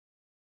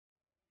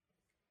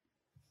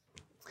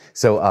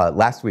So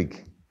last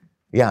week,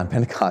 on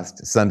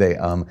Pentecost Sunday,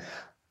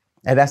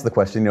 I'd asked the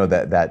question,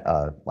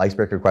 that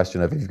icebreaker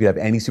question of if you could have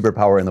any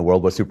superpower in the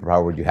world, what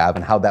superpower would you have?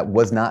 And how that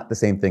was not the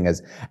same thing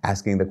as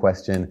asking the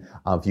question,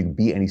 if you could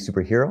be any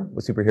superhero,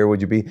 what superhero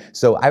would you be?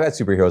 So I've had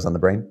superheroes on the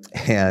brain.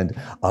 And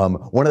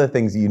one of the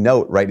things you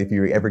note, right, if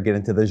you ever get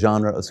into the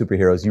genre of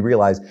superheroes, you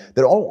realize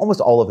that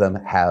almost all of them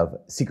have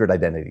secret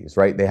identities,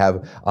 right? They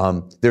have,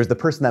 there's the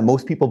person that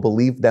most people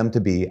believe them to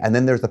be, and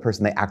then there's the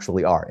person they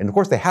actually are. And of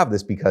course they have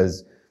this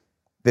because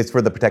it's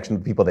for the protection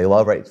of the people they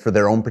love, right? It's for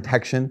their own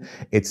protection.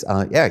 It's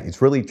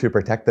really to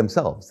protect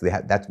themselves.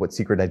 That's what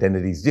secret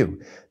identities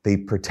do. They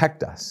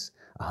protect us.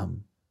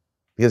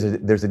 Because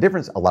there's a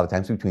difference a lot of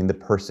times between the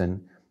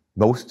person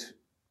most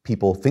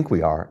people think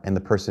we are and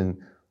the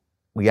person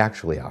we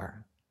actually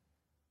are.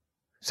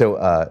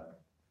 So,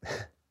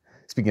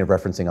 speaking of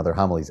referencing other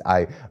homilies,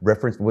 I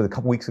referenced, a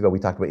couple weeks ago, we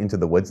talked about Into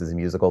the Woods as a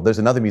musical. There's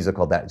another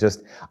musical that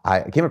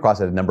I came across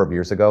it a number of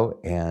years ago,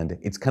 and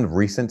it's kind of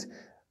recent.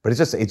 But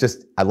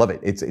I love it.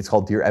 It's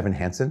called Dear Evan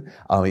Hansen.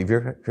 Have you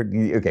ever heard,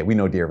 okay, we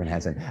know Dear Evan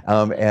Hansen.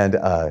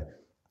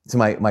 So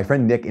my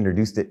friend Nick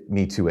introduced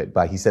me to it,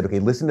 but he said, okay,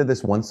 listen to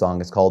this one song.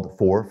 It's called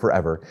For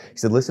Forever. He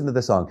said, listen to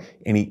this song.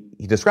 And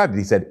he described it.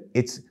 He said,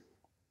 it's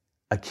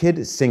a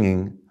kid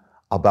singing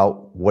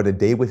about what a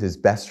day with his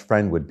best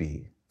friend would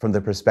be from the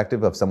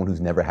perspective of someone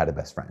who's never had a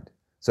best friend.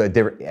 So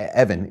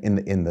Evan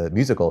in the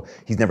musical,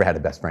 he's never had a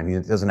best friend. He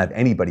doesn't have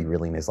anybody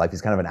really in his life.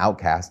 He's kind of an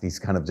outcast. He's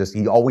kind of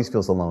he always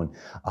feels alone.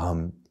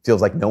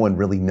 Feels like no one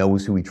really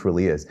knows who he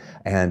truly is.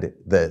 And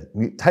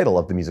the title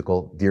of the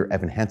musical, Dear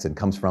Evan Hansen,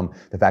 comes from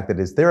the fact that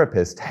his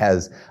therapist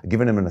has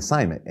given him an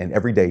assignment. And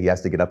every day he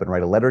has to get up and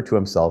write a letter to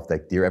himself,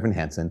 like Dear Evan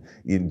Hansen,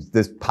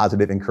 this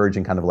positive,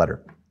 encouraging kind of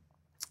letter.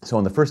 So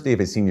on the first day of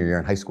his senior year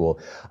in high school,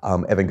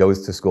 Evan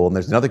goes to school, and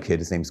there's another kid,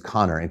 his name's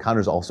Connor, and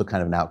Connor's also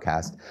kind of an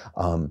outcast.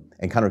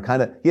 And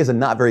Connor he has a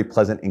not very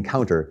pleasant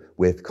encounter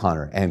with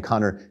Connor, and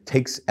Connor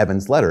takes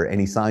Evan's letter and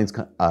he signs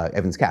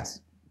Evan's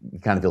cast. He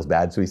kind of feels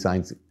bad, so he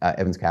signs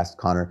Evan's cast,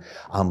 Connor.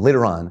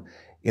 Later on,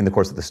 in the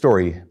course of the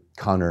story,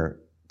 Connor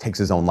takes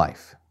his own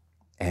life.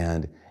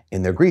 And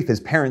in their grief,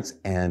 his parents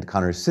and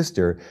Connor's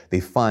sister, they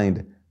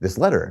find this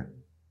letter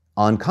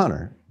on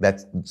Connor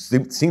that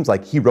seems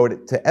like he wrote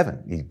it to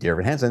Evan. Dear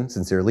Evan Hansen,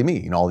 sincerely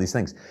me, all these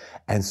things.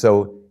 And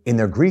so in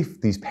their grief,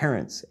 these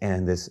parents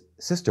and this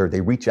sister, they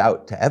reach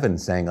out to Evan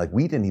saying, like,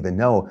 we didn't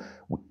know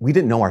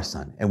our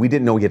son, and we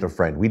didn't know he had a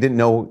friend. We didn't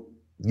know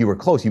you were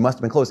close. You must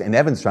have been close. And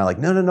Evan's trying, like,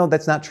 no,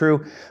 that's not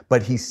true.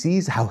 But he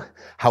sees how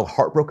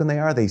heartbroken they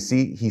are. He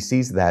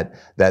sees that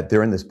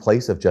they're in this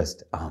place of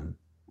just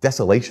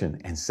desolation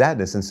and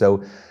sadness. And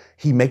so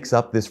he makes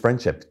up this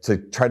friendship to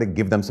try to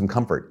give them some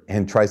comfort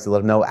and tries to let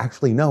them know,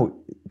 actually, no,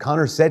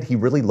 Connor said he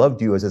really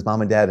loved you as his mom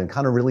and dad, and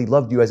Connor really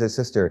loved you as his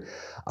sister.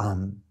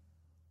 And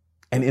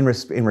in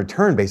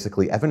return,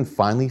 basically, Evan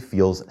finally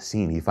feels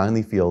seen. He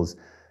finally feels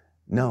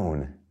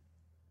known.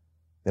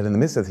 That in the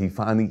midst of in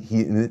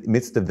the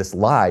midst of this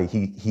lie,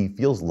 he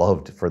feels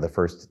loved for the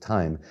first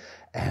time.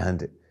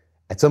 And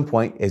at some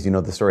point, as you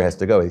know, the story has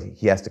to go.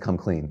 He has to come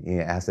clean. He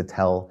has to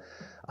tell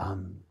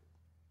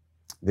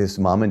this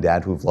mom and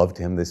dad who've loved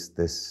him, this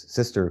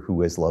sister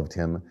who has loved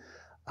him,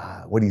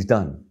 what he's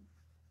done.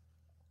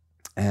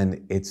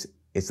 And it's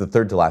the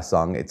third to last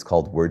song. It's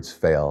called Words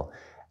Fail.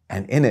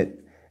 And in it,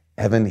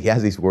 Evan, he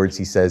has these words.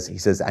 He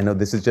says, I know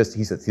this is just,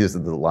 he says, here's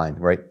the line,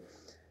 right?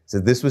 So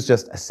this was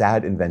just a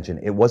sad invention.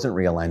 It wasn't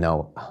real, I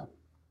know.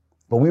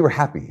 But we were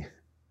happy.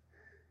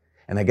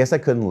 And I guess I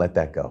couldn't let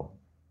that go.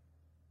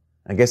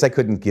 I guess I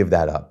couldn't give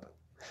that up.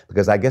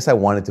 Because I guess I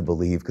wanted to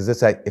believe, because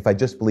if I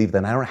just believe,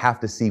 then I don't have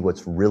to see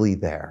what's really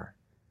there.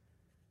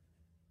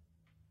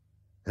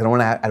 I don't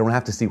want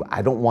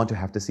to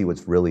have to see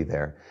what's really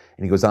there.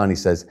 And he goes on, he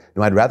says,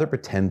 no, I'd rather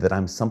pretend that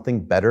I'm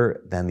something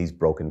better than these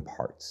broken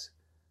parts.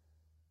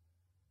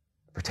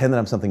 Pretend that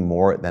I'm something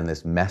more than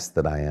this mess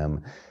that I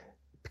am,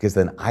 because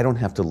then I don't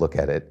have to look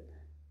at it,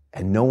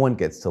 and no one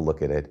gets to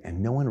look at it,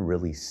 and no one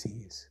really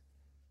sees.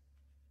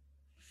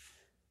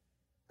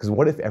 Because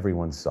what if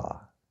everyone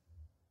saw?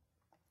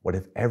 What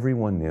if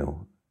everyone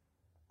knew?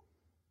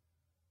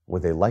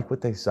 Would they like what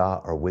they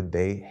saw, or would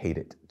they hate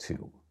it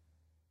too?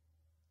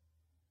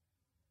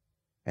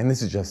 And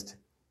this is just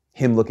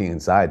him looking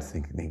inside,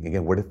 thinking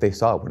again, what if they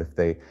saw? What if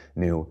they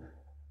knew?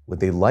 Would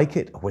they like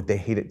it, or would they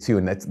hate it too?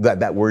 And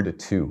that word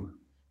too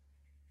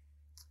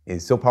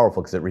is so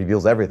powerful because it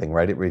reveals everything,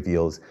 right? It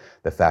reveals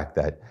the fact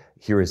that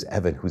here is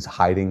Evan who's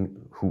hiding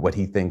what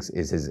he thinks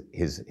is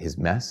his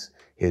mess,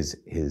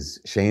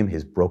 his shame,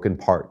 his broken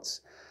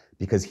parts,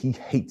 because he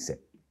hates it.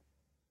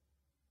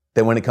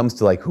 Then when it comes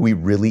to like who he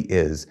really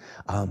is,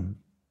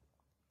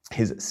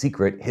 his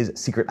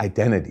secret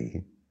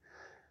identity,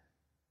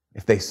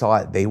 if they saw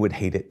it, they would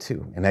hate it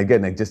too. And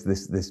again, just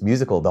this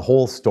musical, the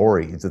whole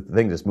story, the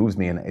thing just moves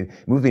me. And it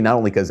moves me not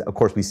only because, of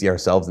course, we see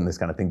ourselves in this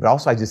kind of thing, but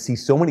also I just see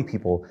so many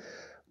people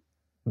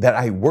that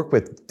I work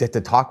with, to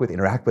talk with,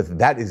 interact with.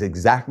 That is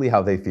exactly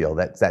how they feel.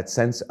 That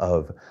sense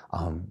of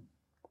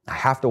I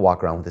have to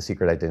walk around with a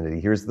secret identity.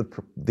 Here's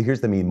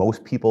the me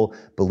most people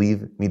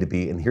believe me to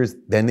be, and here's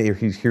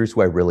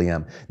who I really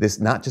am. This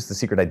not just the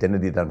secret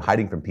identity that I'm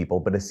hiding from people,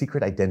 but a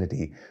secret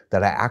identity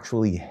that I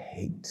actually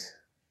hate.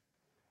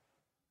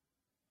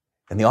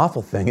 And the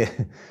awful thing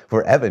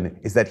for Evan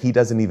is that he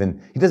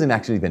doesn't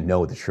actually even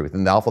know the truth.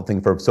 And the awful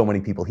thing for so many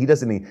people, he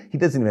doesn't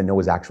even know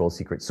his actual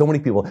secret. So many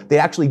people, they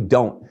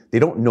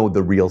don't know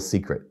the real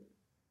secret.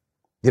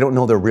 They don't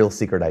know their real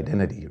secret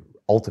identity.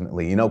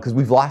 Ultimately, because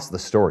we've lost the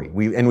story.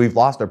 We've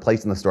lost our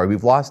place in the story.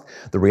 We've lost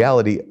the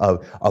reality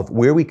of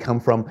where we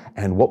come from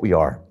and what we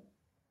are.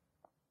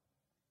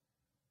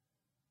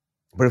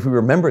 But if we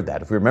remembered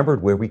that, if we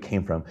remembered where we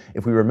came from,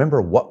 if we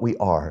remember what we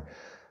are,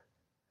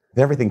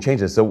 then everything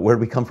changes. So where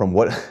do we come from?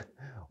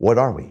 What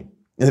are we?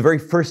 In the very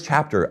first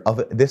chapter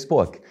of this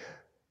book,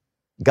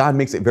 God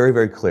makes it very,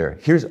 very clear.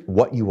 Here's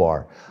what you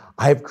are.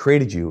 I have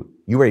created you.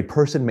 You are a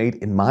person made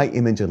in my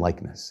image and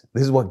likeness.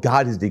 This is what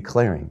God is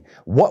declaring.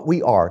 What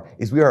we are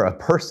is we are a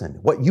person.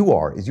 What you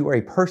are is you are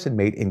a person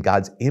made in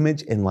God's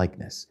image and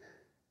likeness.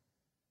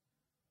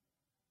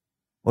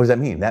 What does that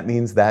mean? That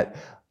means that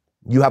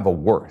you have a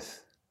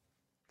worth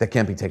that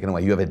can't be taken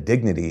away. You have a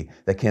dignity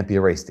that can't be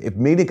erased. If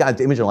made in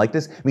God's image and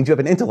likeness, it means you have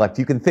an intellect,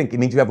 you can think. It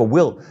means you have a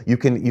will, you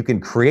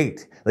can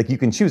create, like you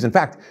can choose. In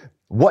fact,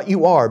 what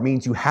you are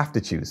means you have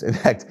to choose. In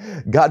fact,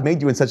 God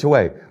made you in such a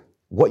way.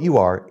 What you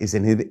are is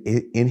in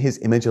his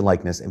image and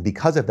likeness, and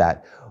because of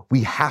that,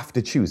 we have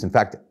to choose. In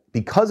fact,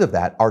 because of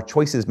that, our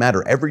choices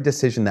matter. Every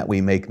decision that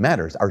we make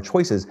matters. Our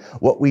choices,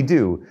 what we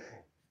do,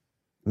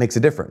 makes a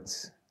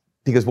difference.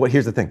 Because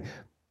here's the thing.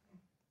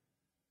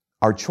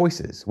 Our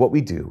choices, what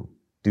we do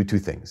two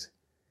things.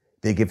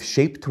 They give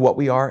shape to what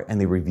we are, and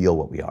they reveal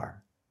what we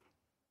are.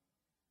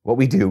 What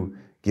we do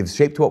gives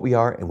shape to what we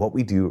are, and what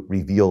we do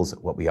reveals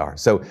what we are.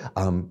 So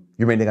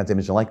you're made in God's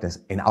image and likeness,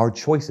 and our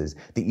choices,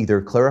 they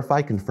either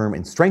clarify, confirm,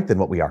 and strengthen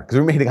what we are. Because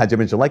we're made in God's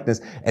image and likeness,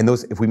 and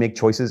if we make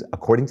choices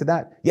according to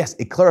that, yes,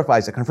 it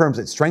clarifies, it confirms,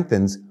 it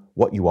strengthens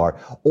what you are,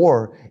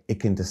 or it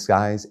can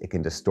disguise, it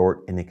can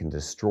distort, and it can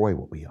destroy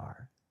what we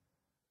are.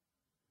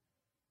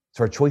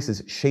 So our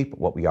choices shape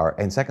what we are,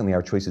 and secondly,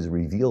 our choices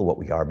reveal what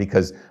we are,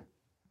 because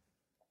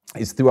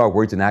it's through our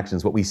words and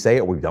actions, what we say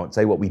or we don't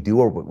say, what we do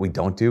or what we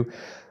don't do.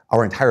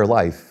 Our entire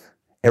life,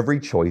 every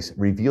choice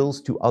reveals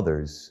to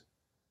others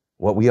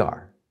what we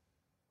are.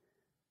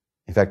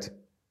 In fact,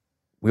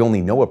 we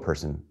only know a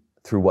person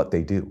through what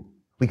they do.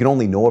 We can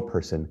only know a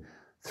person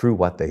through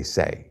what they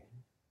say.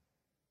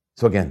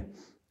 So again,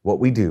 what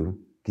we do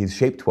gives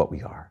shape to what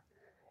we are.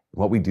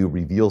 What we do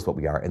reveals what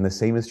we are. And the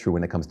same is true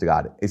when it comes to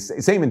God. It's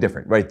same and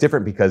different, right?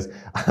 Different because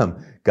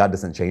God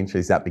doesn't change.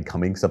 He's not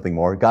becoming something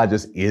more. God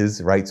just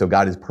is, right? So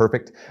God is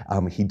perfect.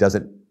 He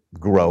doesn't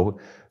grow.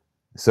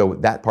 So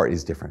that part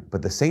is different.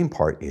 But the same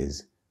part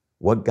is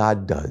what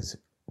God does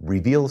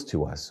reveals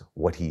to us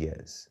what he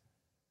is.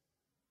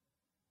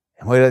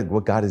 And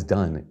what God has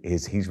done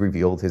is he's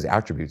revealed his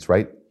attributes,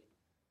 right?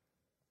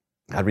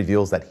 God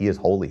reveals that he is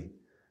holy.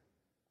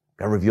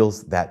 God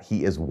reveals that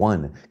he is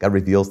one. God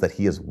reveals that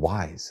he is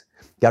wise.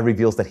 God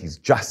reveals that he's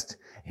just,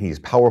 and he's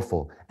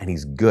powerful, and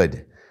he's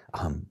good.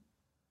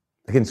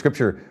 Again,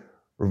 Scripture,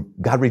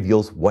 God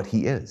reveals what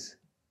he is.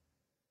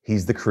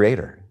 He's the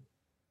creator.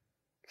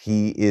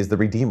 He is the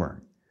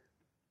redeemer.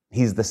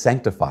 He's the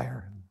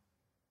sanctifier.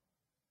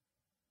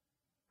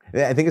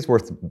 I think it's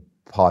worth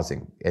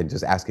pausing and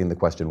just asking the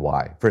question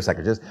why for a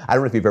second. I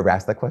don't know if you've ever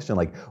asked that question,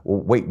 like,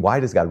 well, wait, why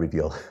does God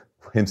reveal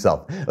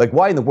himself? Like,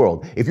 why in the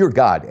world? If you're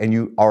God and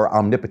you are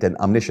omnipotent,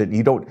 omniscient,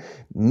 you don't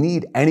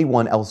need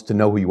anyone else to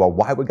know who you are.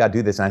 Why would God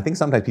do this? And I think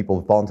sometimes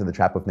people fall into the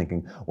trap of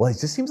thinking, well, it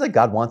just seems like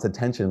God wants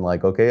attention.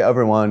 Like, okay,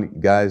 everyone,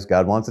 guys,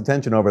 God wants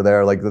attention over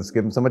there. Like, let's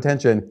give him some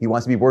attention. He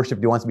wants to be worshiped.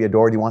 He wants to be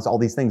adored. He wants all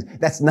these things.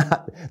 That's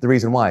not the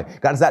reason why.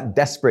 God is not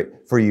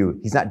desperate for you.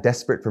 He's not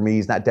desperate for me.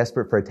 He's not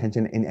desperate for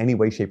attention in any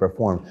way, shape, or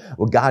form.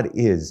 What God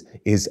is,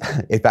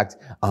 in fact,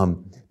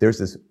 there's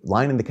this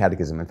line in the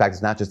Catechism. In fact,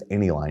 it's not just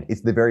any line.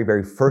 It's the very,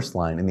 very first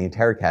line in the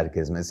entire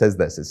Catechism. It says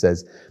this. It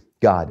says,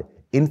 God,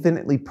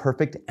 infinitely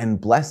perfect and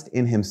blessed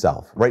in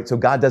himself, right? So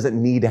God doesn't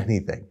need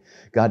anything.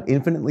 God,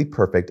 infinitely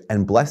perfect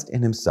and blessed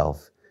in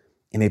himself,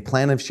 in a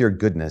plan of sheer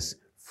goodness,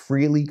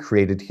 freely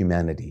created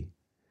humanity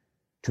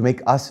to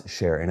make us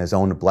share in his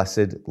own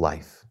blessed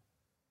life.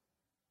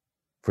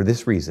 For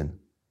this reason,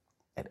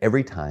 at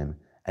every time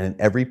and in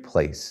every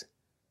place,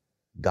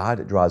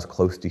 God draws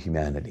close to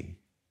humanity.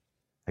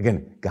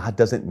 Again, God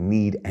doesn't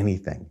need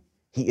anything.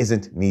 He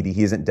isn't needy.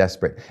 He isn't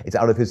desperate. It's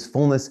out of his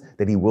fullness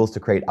that he wills to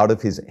create. Out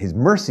of his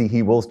mercy,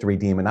 he wills to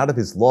redeem. And out of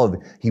his love,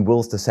 he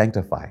wills to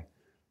sanctify.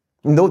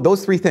 And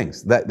those three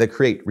things that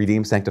create,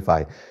 redeem,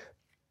 sanctify,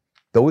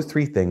 those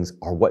three things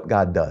are what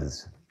God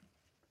does.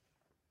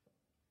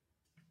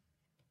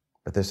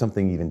 But there's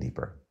something even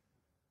deeper.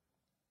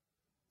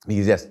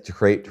 Because yes, to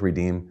create, to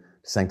redeem,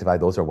 to sanctify,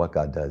 those are what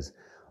God does.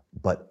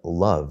 But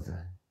love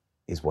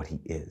is what he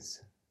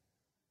is.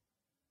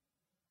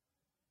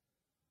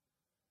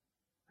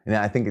 And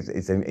I think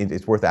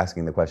it's worth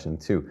asking the question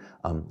too,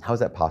 how is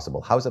that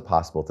possible? How is it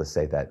possible to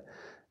say that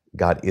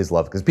God is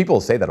love. Because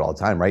people say that all the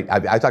time, right?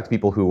 I talk to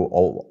people who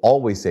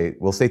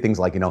will say things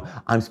like,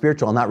 I'm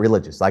spiritual, I'm not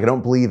religious. Like, I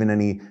don't believe in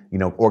any,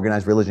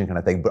 organized religion kind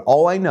of thing. But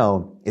all I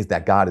know is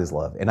that God is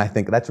love. And I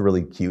think that's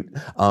really cute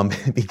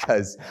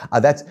because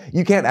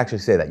you can't actually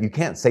say that. You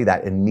can't say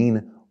that and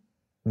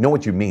know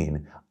what you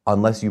mean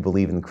unless you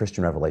believe in the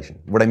Christian revelation.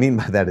 What I mean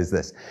by that is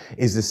this,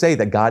 is to say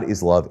that God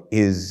is love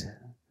is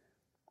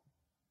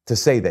to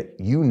say that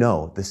you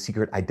know the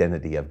secret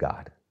identity of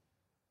God.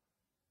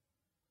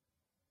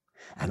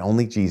 And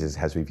only Jesus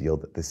has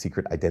revealed the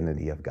secret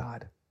identity of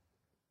God.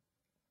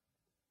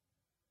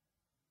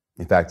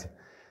 In fact,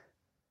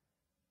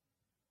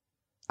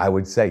 I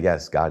would say,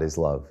 yes, God is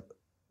love,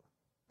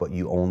 but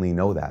you only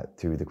know that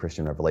through the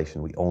Christian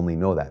revelation. We only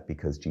know that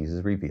because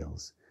Jesus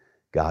reveals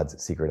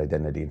God's secret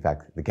identity. In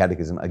fact, the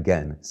Catechism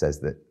again says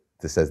this.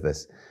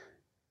 It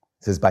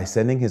says, by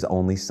sending his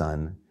only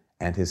Son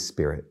and his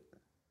Spirit,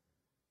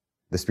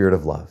 the Spirit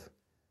of love,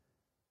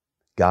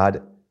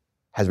 God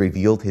has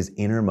revealed his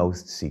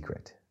innermost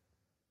secret,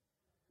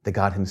 that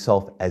God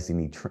himself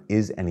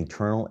is an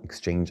eternal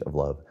exchange of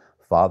love,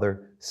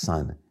 Father,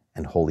 Son,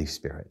 and Holy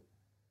Spirit.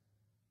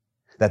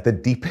 That the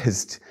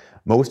deepest,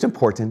 most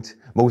important,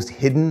 most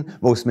hidden,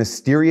 most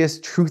mysterious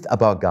truth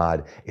about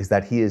God is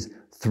that he is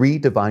three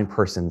divine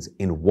persons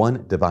in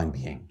one divine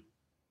being.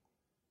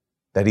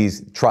 That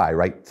he's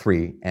right?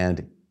 Three,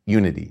 and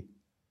unity,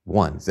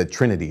 one. It's a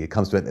Trinity. It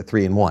comes to it,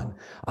 three in one.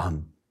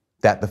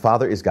 That the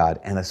Father is God,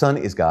 and the Son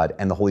is God,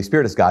 and the Holy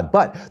Spirit is God.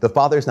 But the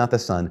Father is not the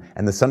Son,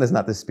 and the Son is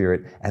not the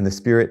Spirit, and the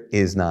Spirit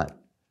is not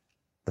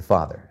the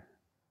Father.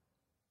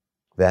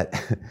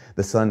 That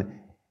the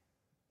Son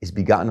is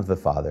begotten of the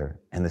Father,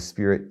 and the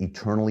Spirit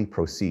eternally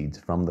proceeds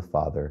from the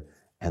Father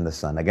and the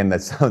Son. Again,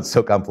 that sounds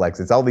so complex.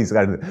 It's all these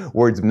kind of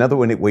words. Another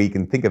way you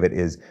can think of it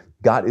is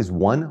God is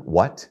one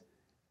what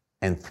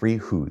and three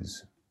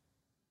whos.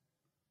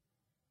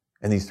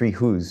 And these three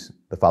whos,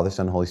 the Father,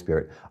 Son, and Holy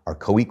Spirit, are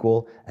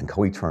co-equal and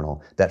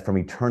co-eternal, that from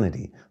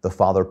eternity, the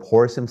Father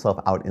pours himself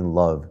out in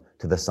love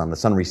to the Son. The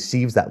Son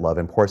receives that love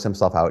and pours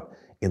himself out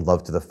in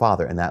love to the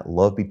Father. And that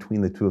love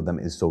between the two of them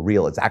is so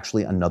real. It's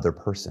actually another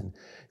person.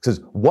 It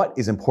says, what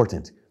is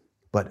important,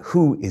 but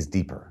who is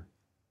deeper?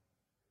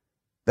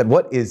 That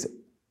what is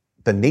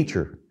the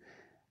nature?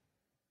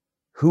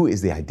 Who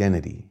is the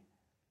identity?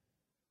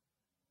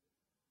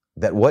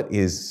 That what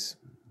is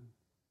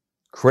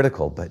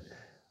critical, but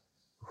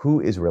who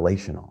is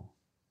relational?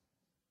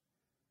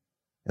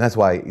 And that's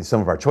why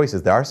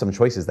there are some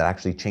choices that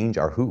actually change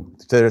our who.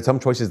 So there are some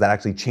choices that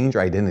actually change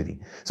our identity.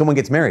 Someone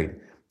gets married,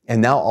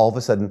 and now all of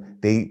a sudden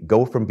they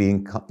go from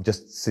being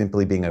just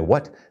simply being a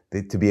what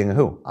to being a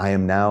who. I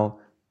am now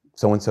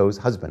so-and-so's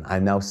husband. I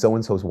am now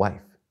so-and-so's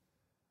wife.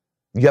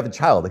 You have a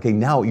child. Okay,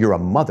 now you're a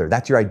mother.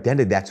 That's your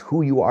identity. That's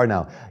who you are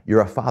now.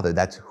 You're a father.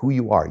 That's who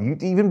you are. You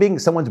even being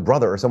someone's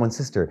brother or someone's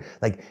sister.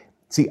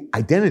 See,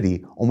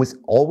 identity almost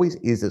always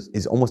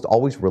is almost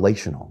always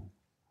relational.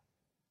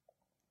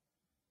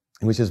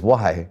 Which is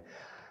why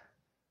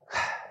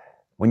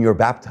when you're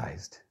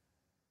baptized,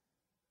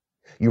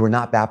 you were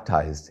not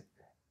baptized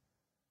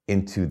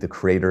into the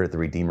Creator, the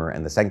Redeemer,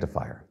 and the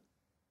Sanctifier.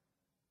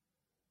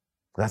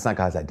 That's not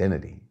God's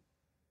identity.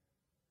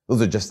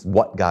 Those are just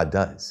what God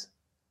does.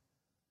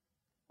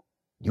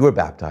 You are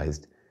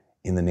baptized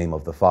in the name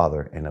of the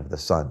Father and of the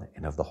Son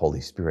and of the Holy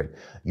Spirit.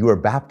 You are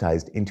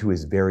baptized into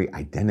his very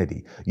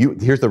identity.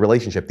 Here's the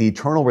relationship, the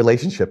eternal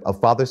relationship of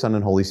Father, Son,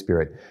 and Holy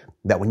Spirit,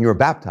 that when you're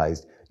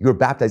baptized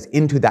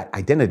into that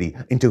identity,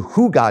 into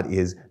who God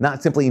is,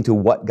 not simply into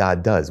what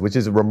God does, which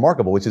is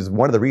remarkable, which is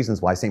one of the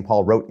reasons why St.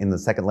 Paul wrote in the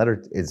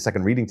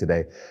second reading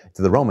today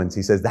to the Romans,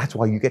 he says, that's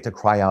why you get to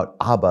cry out,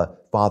 Abba,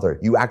 Father.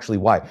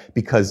 Why?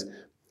 Because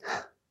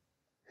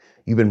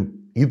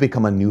you've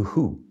become a new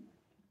who.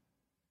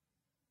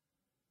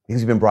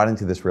 Because you've been brought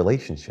into this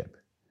relationship.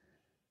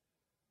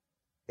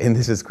 And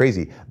this is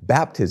crazy.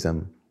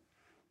 Baptism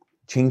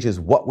changes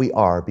what we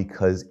are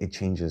because it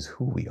changes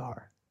who we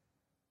are.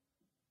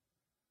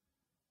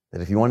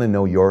 That if you want to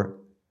know your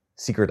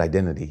secret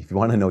identity, if you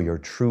want to know your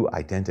true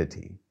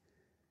identity,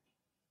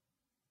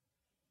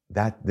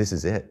 this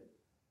is it.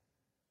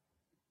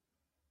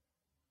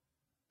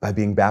 By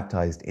being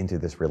baptized into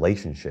this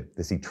relationship,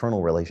 this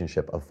eternal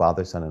relationship of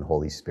Father, Son, and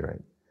Holy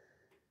Spirit,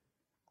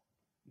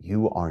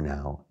 you are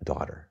now a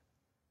daughter.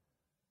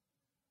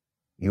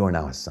 You are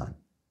now a son.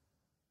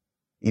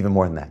 Even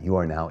more than that, you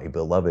are now a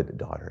beloved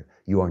daughter.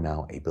 You are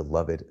now a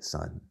beloved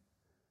son.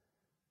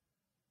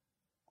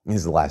 This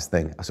is the last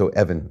thing. So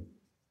Evan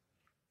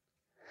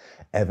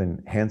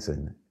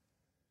Hansen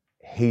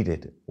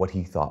hated what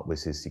he thought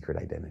was his secret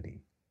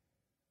identity.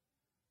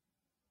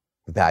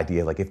 The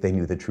idea, if they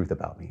knew the truth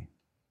about me.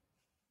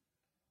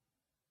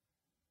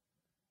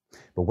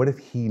 But what if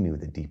he knew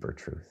the deeper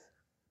truth?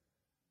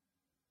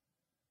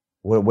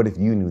 What if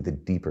you knew the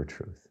deeper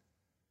truth?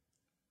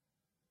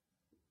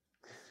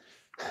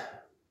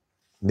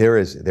 There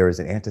is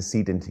an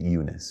antecedent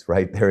you-ness,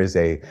 right? There is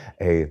a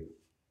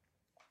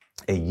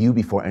you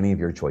before any of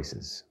your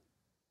choices.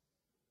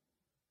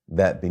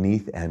 That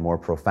beneath and more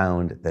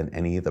profound than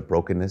any of the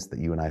brokenness that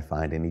you and I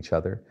find in each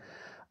other,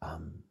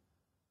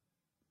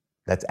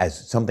 That's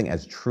as something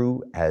as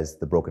true as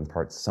the broken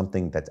parts,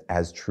 something that's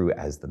as true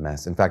as the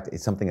mess. In fact,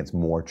 it's something that's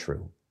more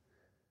true.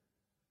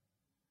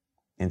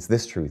 And it's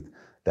this truth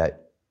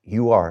that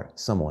you are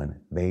someone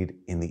made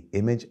in the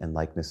image and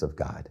likeness of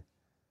God.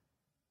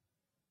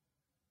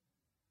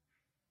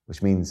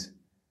 Which means,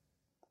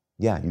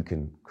 yeah, you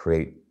can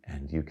create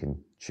and you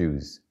can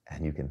choose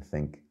and you can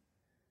think.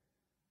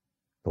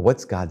 But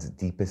what's God's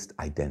deepest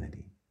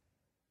identity?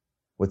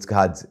 What's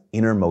God's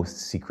innermost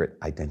secret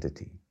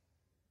identity?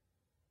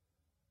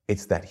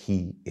 It's that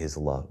he is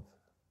love.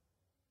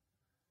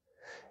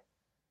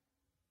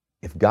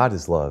 If God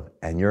is love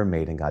and you're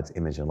made in God's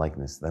image and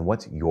likeness, then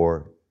what's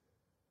your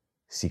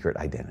secret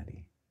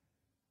identity?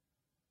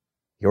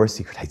 Your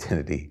secret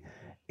identity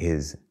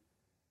is,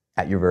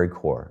 at your very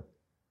core,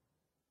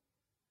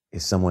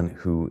 is someone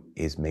who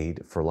is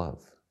made for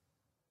love.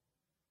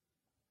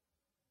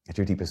 At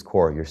your deepest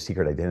core, your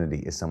secret identity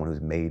is someone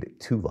who's made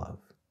to love.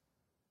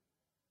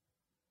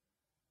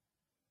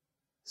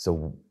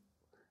 So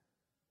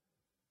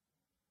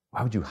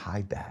why would you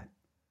hide that?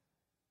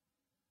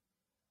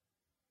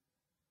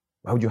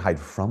 Why would you hide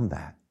from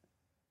that?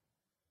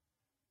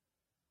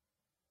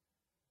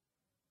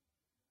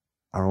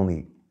 Our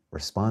only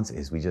response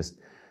is we just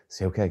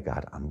say, okay,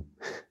 God, I'm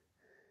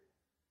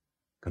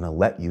going to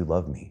let you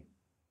love me.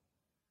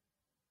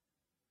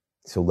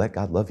 So let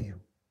God love you.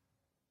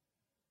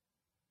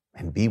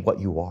 And be what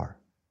you are.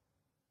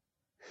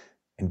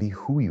 And be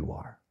who you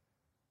are.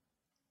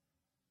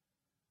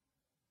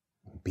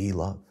 Be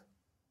love.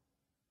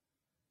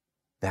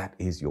 That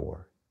is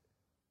your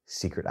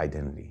secret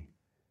identity.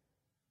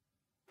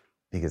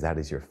 Because that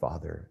is your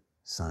Father,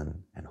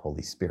 Son, and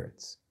Holy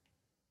Spirit's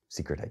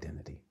secret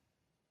identity.